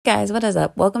Guys, what is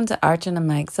up? Welcome to Arch and the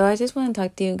Mic. So I just want to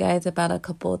talk to you guys about a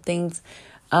couple of things.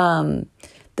 Um,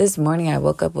 this morning I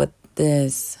woke up with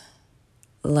this,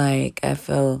 I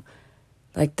feel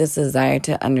like this desire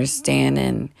to understand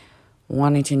and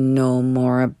wanting to know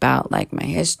more about like my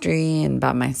history and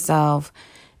about myself.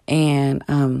 And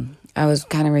I was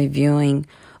kind of reviewing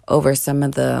over some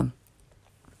of the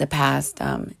past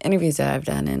interviews that I've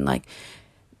done, and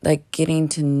like getting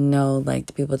to know like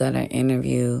the people that I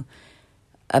interview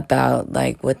about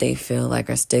like what they feel like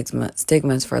are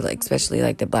stigmas for like especially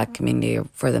like the Black community or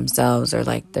for themselves or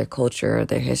like their culture or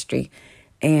their history.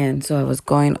 And so I was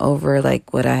going over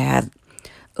like what I had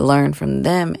learned from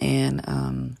them, and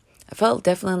I felt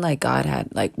definitely like God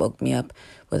had like woke me up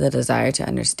with a desire to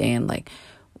understand like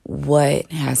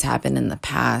what has happened in the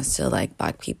past to like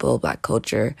Black people, Black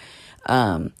culture,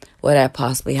 what had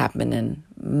possibly happened in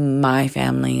my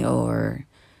family or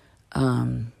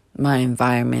my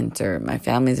environment or my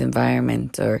family's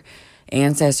environment or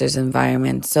ancestors'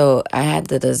 environment. So I had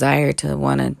the desire to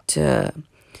wanted to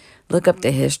look up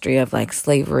the history of like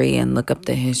slavery and look up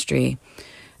the history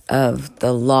of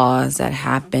the laws that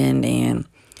happened and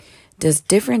just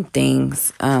different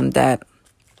things that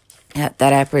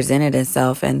had presented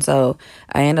itself. And so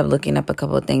I ended up looking up a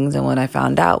couple of things, and what I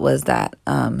found out was that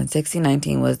in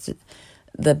 1619 was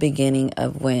the beginning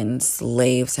of when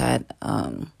slaves had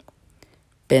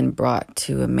been brought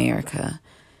to America.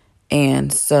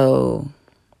 And so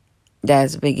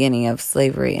that's the beginning of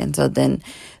slavery. And so then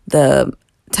the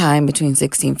time between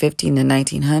 1615 and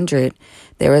 1900,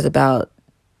 there was about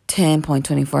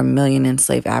 10.24 million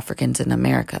enslaved Africans in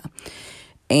America.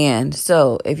 And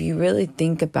so if you really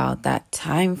think about that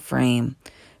time frame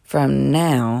from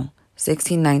now,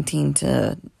 1619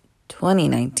 to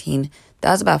 2019,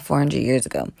 that was about 400 years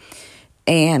ago.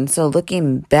 And so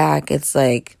looking back, it's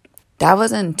like, that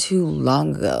wasn't too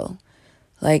long ago.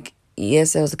 Like,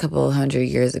 yes, it was a couple of 100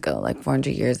 years ago, like 400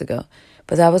 years ago.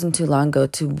 But that wasn't too long ago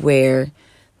to where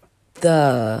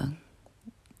the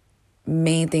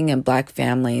main thing in Black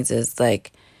families is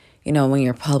like, you know, when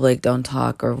you're public, don't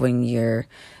talk, or when you're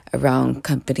around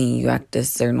company, you act a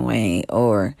certain way,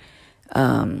 or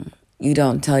you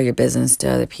don't tell your business to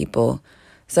other people,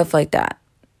 stuff like that.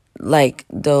 Like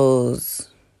those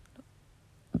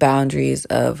boundaries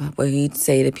of what you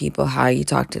say to people, how you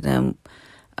talk to them,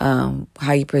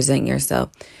 how you present yourself,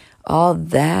 all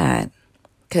that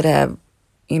could have,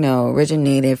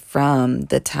 originated from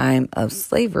the time of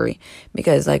slavery.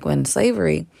 Because like when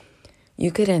slavery,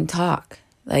 you couldn't talk.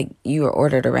 Like you were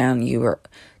ordered around, you were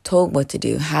told what to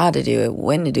do, how to do it,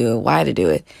 when to do it, why to do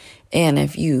it. And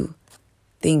if you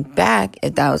think back,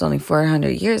 if that was only 400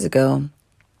 years ago,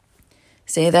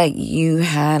 say that you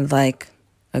had like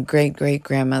a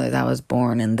great-great-grandmother that was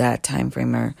born in that time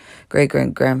frame, or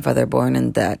great-great-grandfather born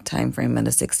in that time frame in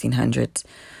the 1600s,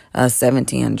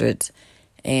 1700s,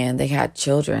 and they had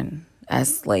children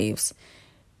as slaves.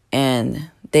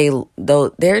 And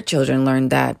their children learned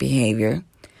that behavior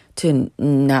to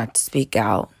not speak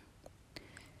out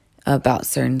about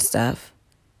certain stuff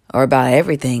or about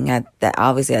everything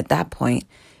obviously at that point.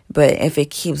 But if it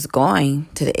keeps going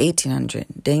to the 1800s,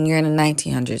 then you're in the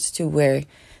 1900s to where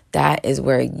that is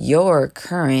where your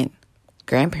current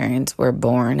grandparents were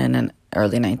born in the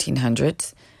early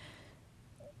 1900s.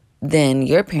 Then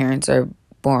your parents are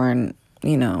born,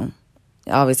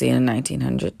 obviously in the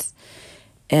 1900s.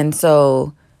 And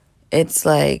so it's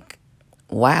like,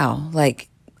 wow, like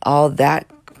all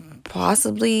that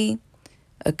possibly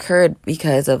occurred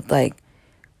because of like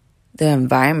the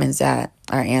environments that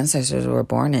our ancestors were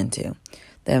born into,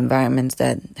 the environments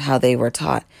that how they were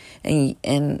taught.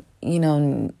 And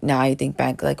now you think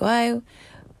back, like,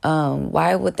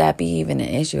 why would that be even an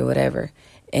issue or whatever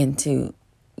into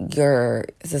your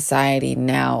society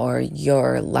now or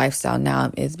your lifestyle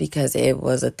now? Is because it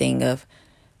was a thing of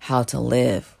how to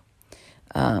live.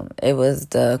 It was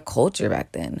the culture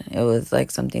back then. It was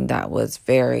like something that was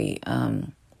very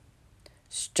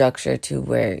structured to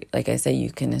where, like I said, you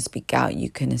couldn't speak out,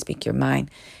 you couldn't speak your mind.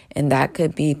 And that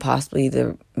could be possibly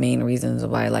the main reasons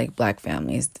why like Black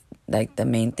families, like the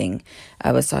main thing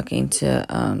I was talking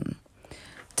to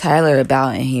Tyler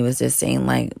about, and he was just saying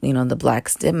like, the Black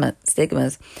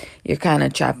stigmas, you're kind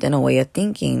of trapped in a way of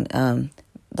thinking.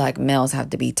 Black males have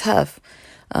to be tough.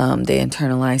 They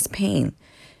internalize pain,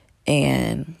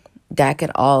 and that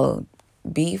could all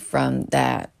be from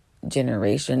that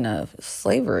generation of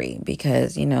slavery.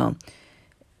 Because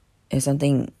if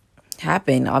something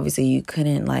happened, obviously you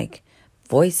couldn't like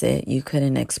voice it, you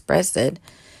couldn't express it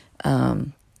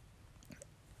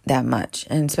that much.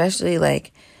 And especially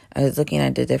like I was looking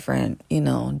at the different,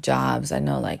 jobs. I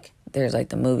know like there's like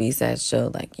the movies that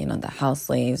show like, you know, the house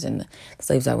slaves and the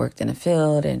slaves that worked in the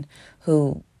field and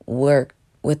who worked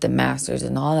with the masters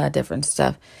and all that different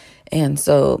stuff. And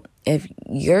so if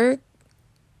you're,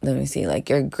 let me see, like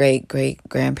your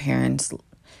great-great-grandparents,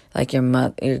 like your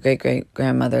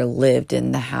great-great-grandmother lived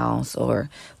in the house or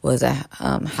was a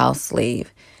house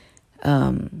slave,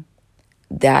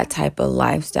 that type of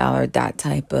lifestyle or that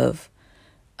type of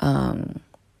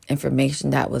information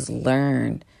that was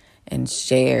learned and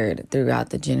shared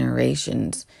throughout the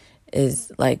generations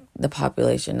is like the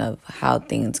population of how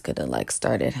things could have like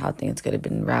started, how things could have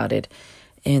been routed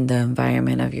in the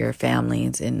environment of your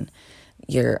families and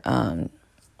your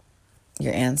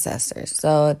ancestors.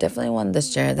 So I definitely wanted to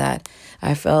share that.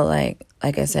 I felt like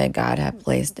I said, God had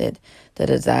placed the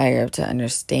desire to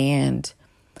understand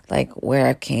like where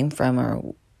I came from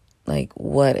or like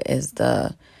what is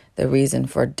the reason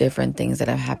for different things that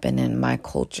have happened in my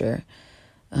culture.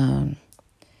 And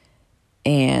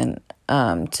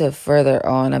to further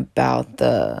on about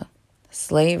the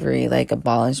slavery, like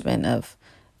abolishment of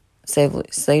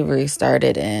slavery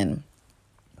started in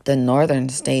the northern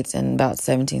states in about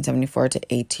 1774 to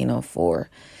 1804.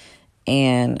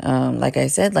 And like I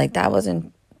said, like that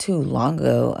wasn't too long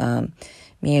ago.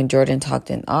 Me and Jordan talked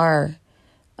in our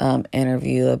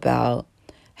interview about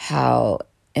how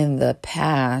in the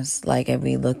past, like if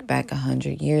we look back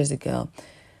 100 years ago,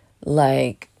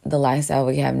 like the lifestyle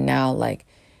we have now, like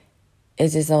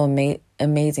it's just so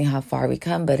amazing how far we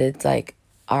come. But it's like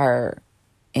our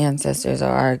ancestors or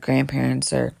our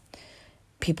grandparents or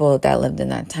people that lived in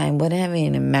that time wouldn't have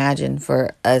even imagined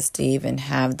for us to even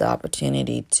have the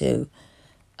opportunity to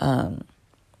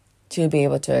be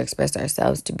able to express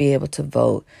ourselves, to be able to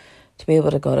vote, to be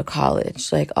able to go to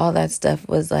college. Like all that stuff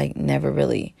was like never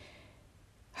really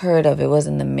heard of. It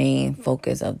wasn't the main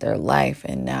focus of their life.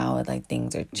 And now like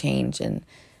things are changed and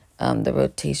the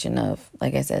rotation of,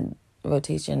 like I said,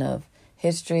 rotation of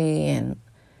history and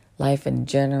life in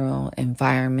general,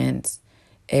 environments,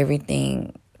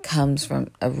 everything comes from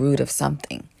a root of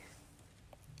something.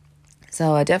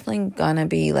 So I definitely gonna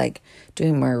be like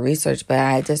doing more research, but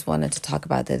I just wanted to talk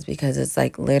about this because it's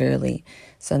like literally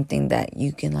something that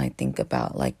you can like think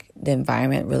about. Like the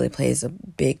environment really plays a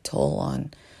big toll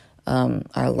on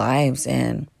our lives,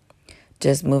 and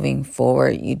just moving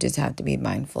forward, you just have to be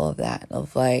mindful of that,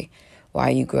 of like why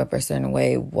you grew up a certain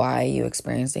way, why you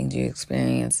experience things you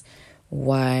experience,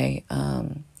 why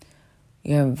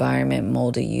your environment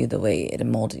molded you the way it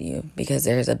molded you, because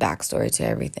there's a backstory to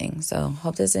everything. So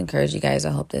hope this encouraged you guys. I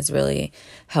hope this really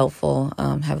helpful.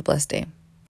 Have a blessed day.